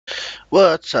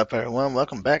What's up, everyone?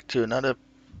 Welcome back to another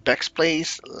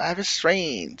BexXz Live is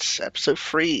Strange, episode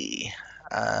 3.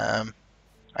 I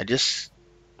just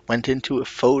went into a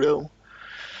photo,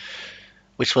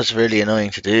 which was really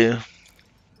annoying to do,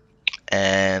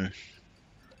 and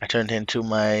I turned into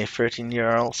my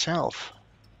 13-year-old self,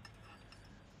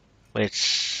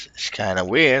 which is kind of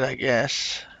weird, I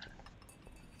guess.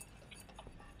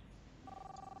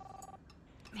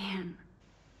 Man,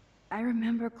 I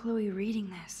remember Chloe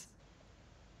reading this.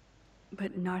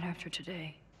 But not after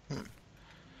today.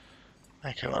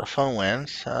 Okay, well, the phone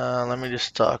went. Let me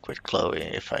just talk with Chloe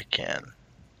if I can.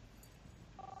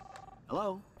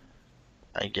 Hello?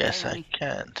 I guess Hey, I honey.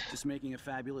 can't. Just making a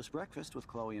fabulous breakfast with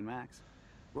Chloe and Max.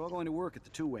 We're all going to work at the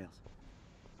Two Whales.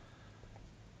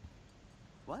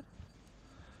 What?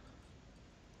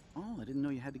 Oh, I didn't know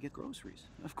you had to get groceries.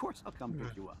 Of course I'll come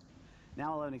pick you up.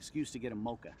 Now I'll have an excuse to get a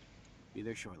mocha. Be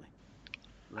there shortly.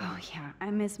 Later. Oh yeah,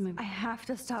 I miss him. I have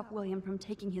to stop William from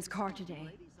taking his car today.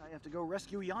 Ladies, I have to go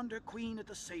rescue yonder queen at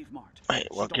the Save Mart. Wait,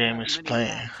 what She game don't is have many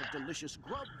playing? bags of delicious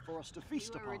grub for us to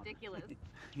feast upon. Ridiculous.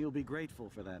 You'll be grateful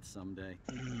for that someday.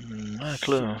 Not a Shit,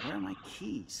 clue. where are my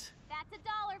keys? That's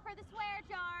 $1 for the swear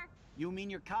jar. You mean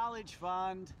your college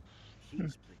fund?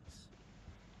 Keys, please.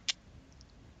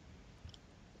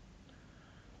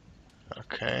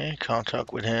 Okay, can't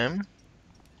talk with him.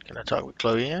 Can I talk with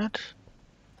Chloe yet?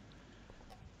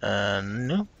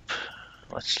 Nope.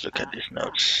 Let's look at these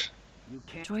notes. You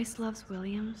can't. Joyce loves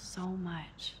William so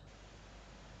much.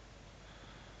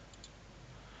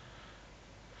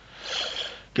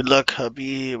 Good luck,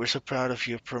 hubby. We're so proud of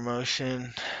your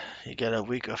promotion. You get a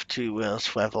week of Two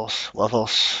Whales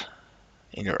waffles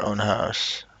in your own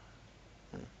house.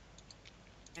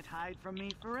 Can't hide from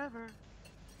me forever.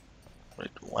 Wait,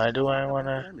 why do I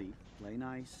wanna? Play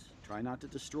nice. Try not to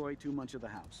destroy too much of the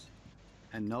house.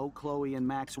 And no Chloe and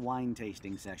Max wine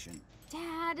tasting session.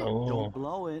 Dad. Oh, Don't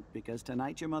blow it, because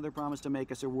tonight your mother promised to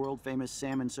make us a world-famous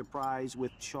salmon surprise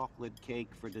with chocolate cake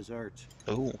for dessert.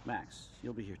 oh. Max,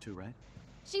 you'll be here too, right?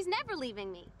 She's never leaving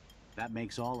me. That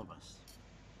makes all of us.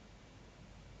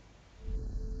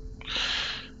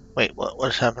 Wait,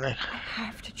 what's happening? I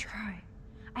have to try.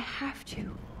 I have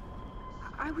to.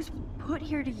 I was put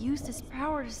here to use this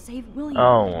power to save William.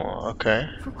 Oh, okay.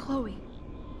 For Chloe.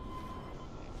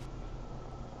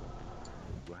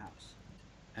 Your house.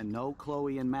 And no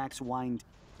Chloe and Max wine.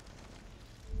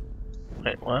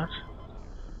 Wait, what?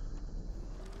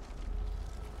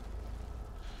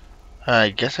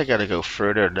 I guess I gotta go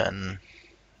further than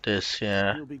this,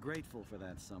 yeah. You'll be grateful for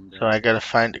that someday. So I gotta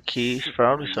find the keys,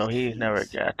 probably, so he never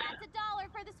get. That's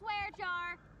 $1 for the swear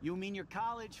jar. You mean your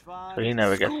college fund? So he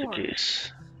never gets the Score.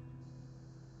 keys.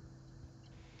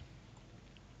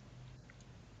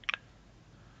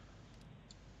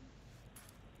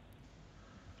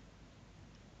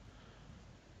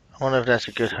 I wonder if that's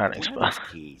a good hiding Where are spot.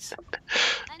 those keys?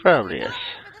 Probably is. $1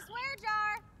 for the swear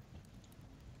jar.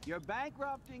 You're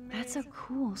bankrupting me. That's a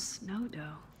cool snow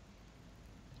dough.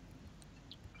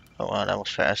 Oh wow, that was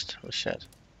fast. Oh shit.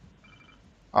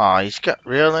 Aw, he's got,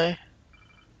 really?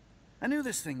 I knew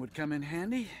this thing would come in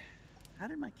handy. How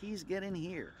did my keys get in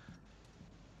here?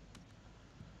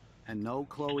 And no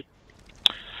Chloe.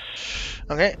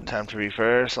 Okay, time to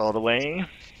reverse all the way.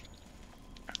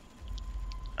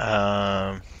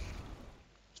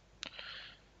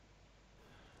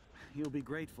 You'll be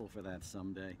grateful for that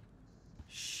someday.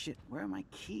 Shit, where are my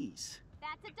keys?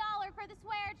 That's $1 for the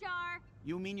swear jar.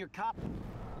 You mean your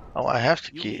Oh, I have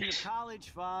the You mean your keys. college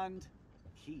fund?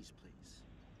 Keys, please.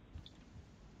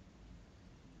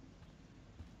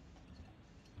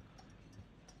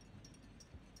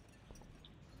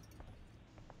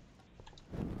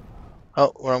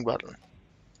 Oh, wrong button.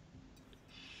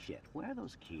 Shit, where are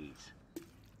those keys?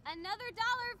 Another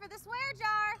 $1 for the swear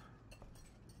jar.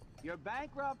 You're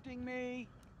bankrupting me.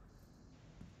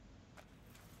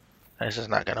 This is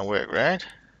not gonna work, right?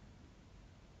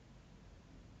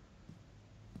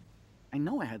 I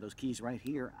know I had those keys right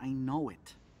here. I know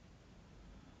it.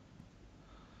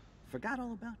 Forgot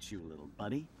all about you, little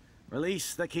buddy.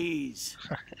 Release the keys.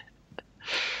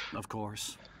 Of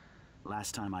course.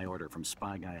 Last time I ordered from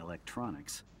Spy Guy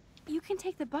Electronics. You can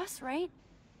take the bus, right?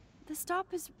 The stop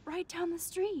is right down the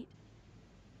street.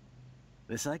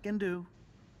 This I can do.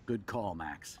 Good call,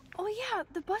 Max. Oh yeah,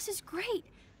 the bus is great.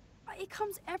 It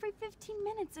comes every 15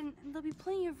 minutes and there'll be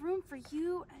plenty of room for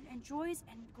you and Joyce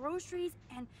and groceries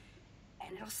and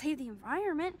it'll save the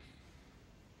environment.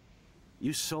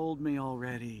 You sold me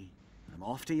already. I'm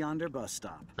off to yonder bus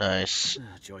stop. Nice.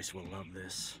 Joyce will love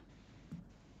this.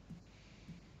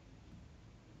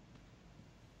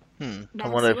 I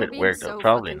wonder if it worked though.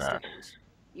 Probably not.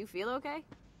 You feel okay?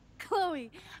 Chloe,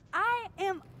 I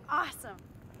am awesome.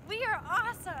 We are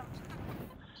awesome.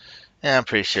 Yeah, I'm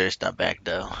pretty sure it's not back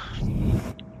though.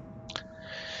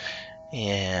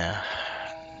 Yeah.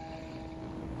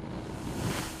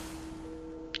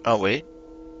 Oh wait.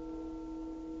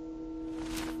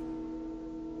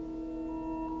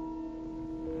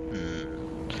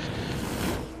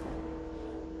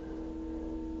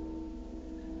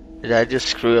 Did I just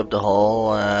screw up the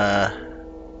whole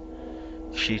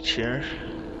future?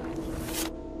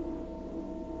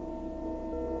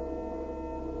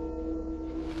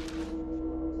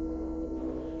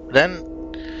 Then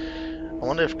I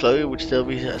wonder if Chloe would still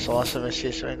be as awesome as she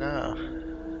is right now,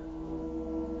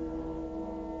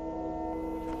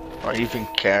 or even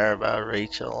care about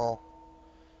Rachel,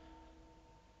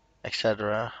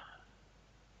 etc.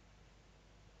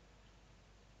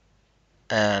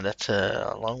 And that's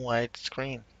a long white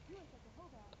screen.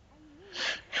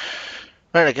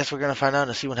 Right, I guess we're gonna find out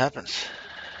and see what happens.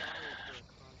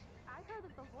 I heard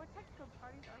that the Vortex Club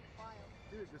parties are wild.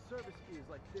 Dude, the service fee is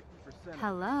like 50%.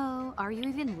 Hello, are you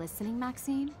even listening,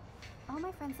 Maxine? All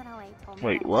my friends in LA told me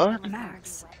Wait, that what? London was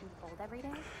Max. wet and cold every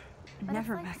day. But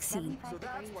Never it's like Maxine. 75 So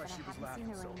that's degrees why and she I was haven't seen laughing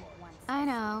the so rain hard. once. I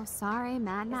know, sorry,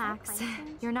 Mad Is that Max. climate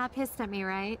change? You're not pissed at me,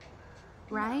 right?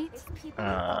 No, Right? it's people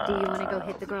Do you want to go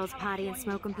hit the girl's potty and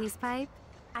smoke a peace pipe?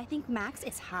 I think Max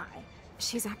is high.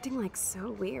 She's acting like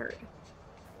so weird.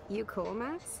 You cool,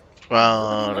 Max?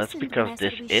 Well, Nobody that's listened when because I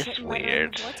said this we is shouldn't let her in the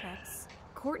weird. Vortex.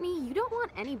 Courtney, you don't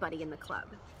want anybody in the club.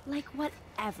 Like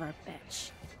whatever,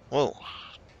 bitch. Whoa.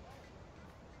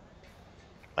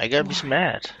 I gotta be so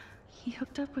mad. He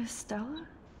hooked up with Stella?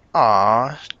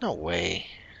 Aw, no way.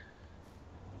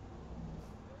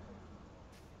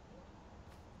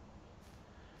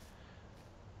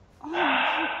 Oh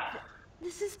no,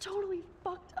 this is totally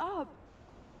fucked up.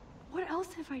 What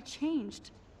else have I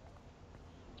changed?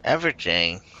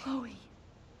 Everything. Chloe.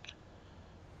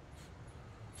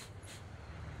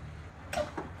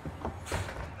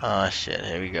 Oh shit,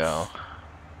 here we go.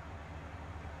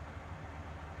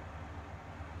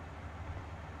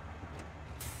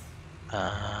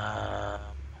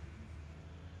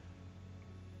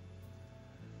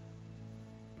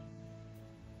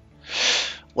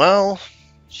 Well,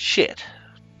 shit.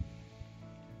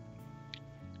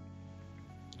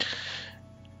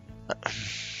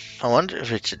 I wonder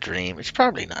if it's a dream. It's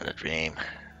probably not a dream.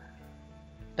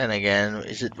 Then again,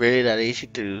 is it really that easy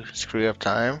to screw up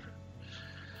time?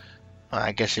 Well,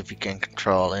 I guess if you can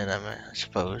control it, I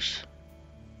suppose.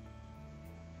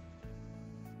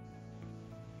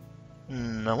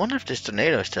 I wonder if this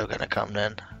tornado is still gonna come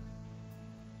then.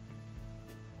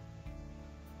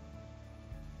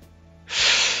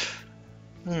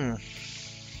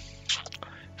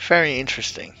 Very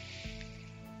interesting.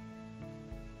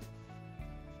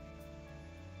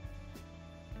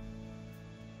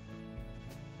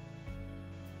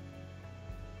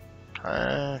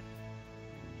 I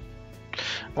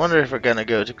wonder if we're gonna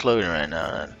go to Chloe right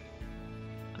now then.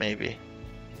 Maybe.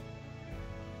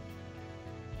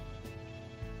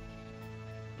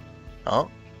 Oh,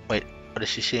 wait, what is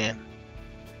she seeing?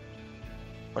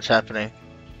 What's happening?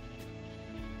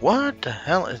 What the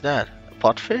hell is that? A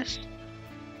potfish?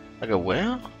 Like a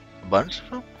whale? A bunch of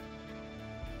them?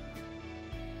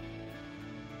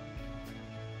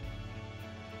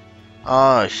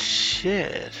 Oh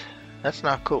shit. That's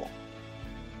not cool.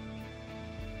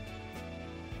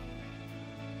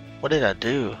 What did I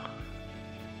do?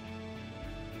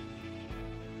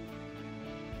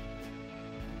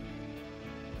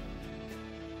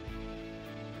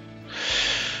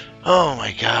 Oh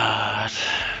my god.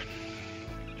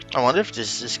 I wonder if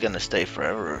this is gonna stay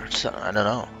forever. So, I don't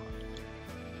know.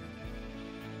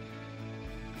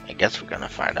 I guess we're gonna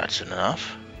find out soon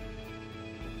enough.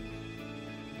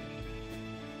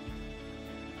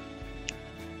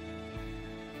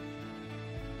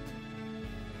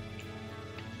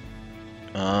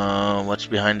 What's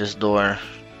behind this door?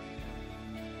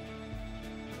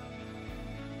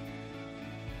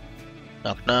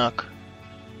 Knock knock.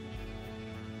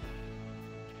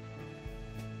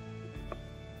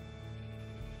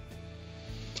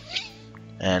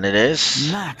 And it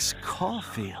is Max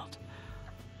Caulfield.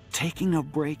 Taking a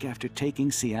break after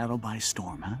taking Seattle by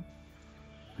storm, huh?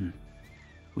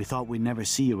 We thought we'd never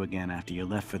see you again after you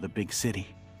left for the big city.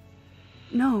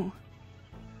 No,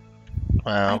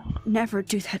 well. I'd never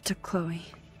do that to Chloe.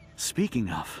 Speaking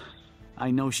of, I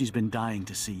know she's been dying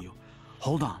to see you.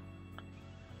 Hold on.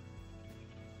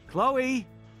 Chloe,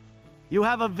 you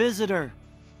have a visitor.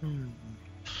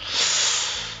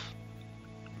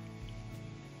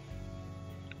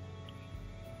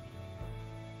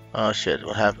 Oh shit,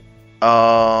 what happened?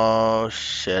 Oh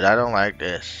shit, I don't like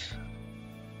this.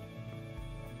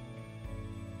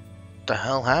 the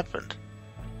hell happened?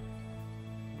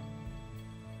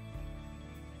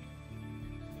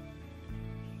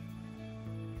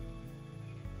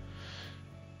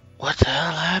 What the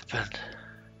hell happened?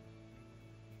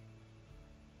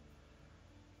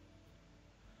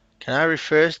 Can I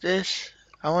reverse this?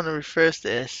 I want to reverse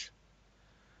this.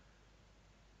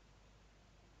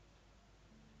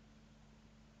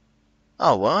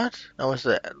 Oh, what? That was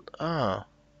the... Oh.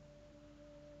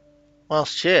 Well,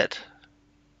 shit.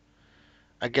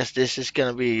 I guess this is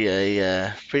gonna be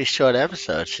a pretty short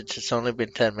episode since it's only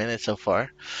been 10 minutes so far.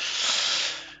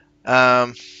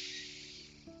 Um,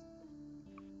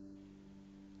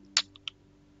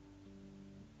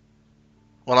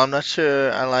 well, I'm not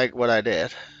sure I like what I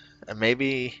did. And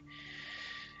maybe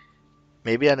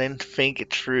I didn't think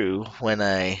it through when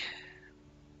I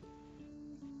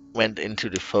went into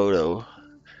the photo.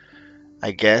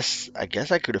 I guess I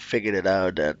could have figured it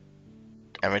out that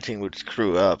everything would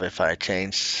screw up if I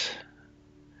changed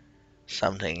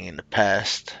something in the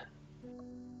past.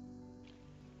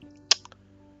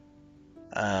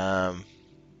 Um,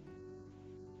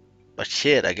 but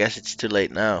shit, I guess it's too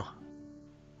late now.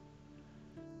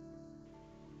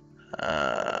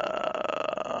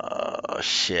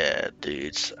 Shit,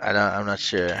 dudes. I'm not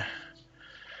sure.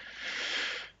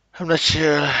 I'm not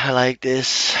sure I like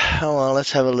this. Oh well,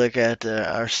 let's have a look at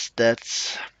our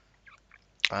stats.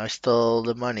 I stole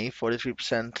the money.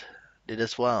 43% did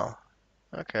as well.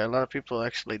 Okay, a lot of people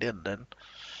actually did then.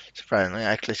 Surprisingly,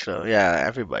 actually, so yeah,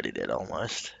 everybody did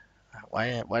almost.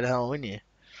 Why the hell wouldn't you?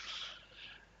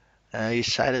 You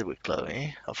sided with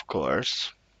Chloe, of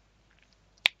course.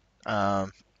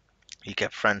 Um, you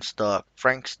kept Frank's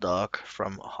dog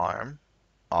from harm,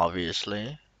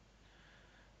 obviously.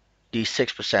 These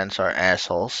 6% are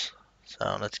assholes,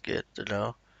 so that's good to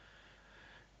know.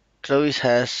 Chloe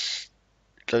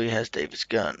has David's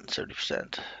gun,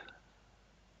 30%.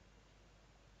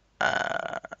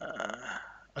 Uh,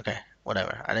 okay,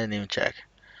 whatever. I didn't even check.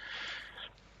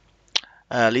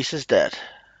 Lisa's dead.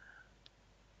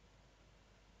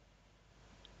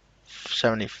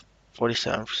 70,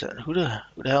 47%. Who the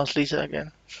hell's Lisa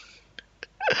again?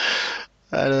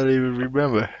 I don't even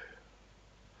remember.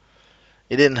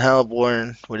 It didn't help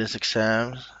Warren with his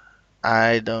exams.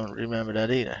 I don't remember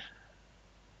that either.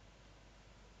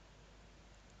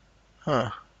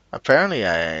 Huh. Apparently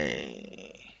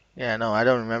yeah, no, I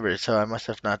don't remember it, so I must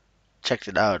have not checked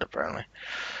it out, apparently.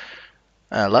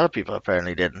 A lot of people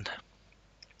apparently didn't.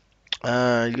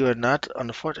 You are not on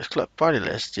the Fortress Club party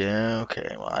list. Yeah,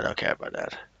 okay, well, I don't care about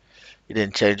that. You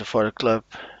didn't change the Fortress Club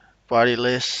party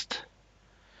list.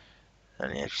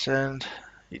 78%.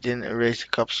 You didn't erase the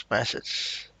cop's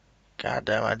message. God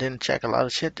damn, I didn't check a lot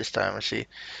of shit this time. I see.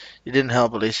 You didn't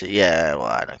help Elisa. Yeah, well,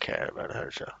 I don't care about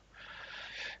her, so.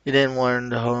 You didn't warn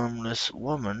the homeless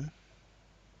woman.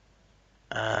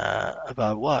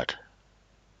 About what?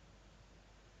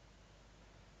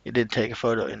 You did take a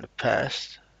photo in the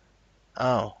past.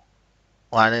 Oh.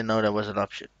 Well, I didn't know that was an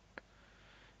option.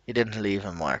 You didn't leave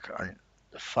a mark on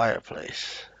the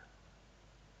fireplace.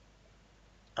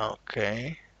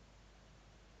 Okay.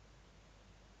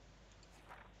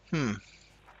 Hmm.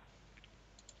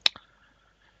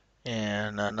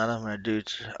 And none of my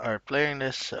dudes are playing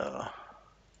this, so.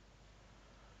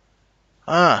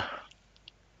 Ah.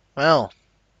 Well.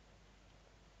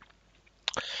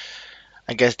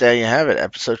 I guess there you have it.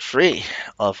 Episode 3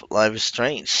 of Life is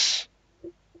Strange.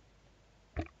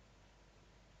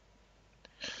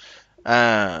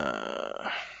 Uh.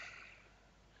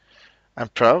 I'm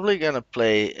probably gonna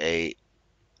play a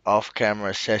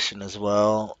off-camera session as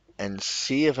well and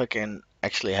see if I can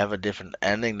actually have a different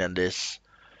ending than this.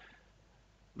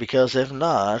 Because if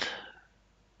not,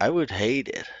 I would hate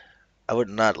it. I would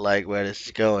not like where this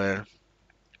is going.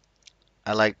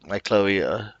 I like my Chloe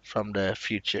from the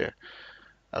future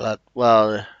a lot.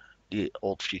 Well, the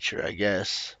old future, I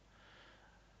guess.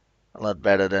 A lot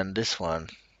better than this one.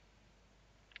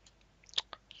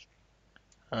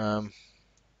 Um,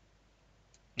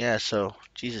 yeah, so,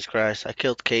 Jesus Christ, I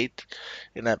killed Kate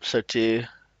in episode 2.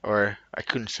 Or I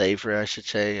couldn't save her, I should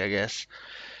say, I guess.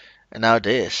 And now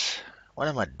this. What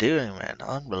am I doing, man?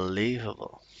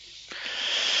 Unbelievable.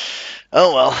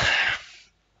 Oh well.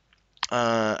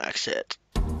 Exit.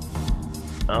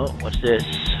 Oh, what's this?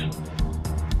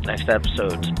 Next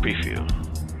episode preview.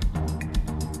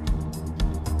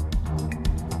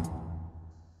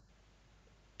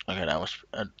 Okay, that was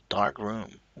a dark room.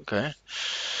 Okay.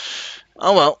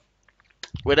 Oh well.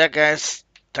 With that, guys,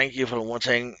 thank you for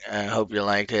watching. I hope you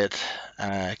liked it.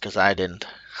 Cause I didn't.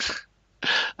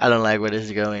 I don't like where this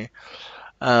is going.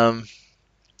 Um,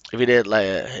 if you did, like,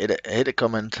 hit a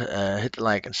comment, hit the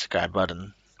like and subscribe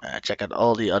button. check out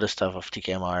all the other stuff of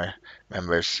TKMR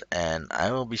members, and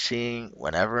I will be seeing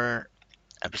whenever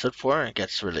episode 4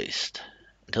 gets released.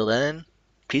 Until then,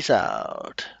 peace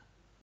out.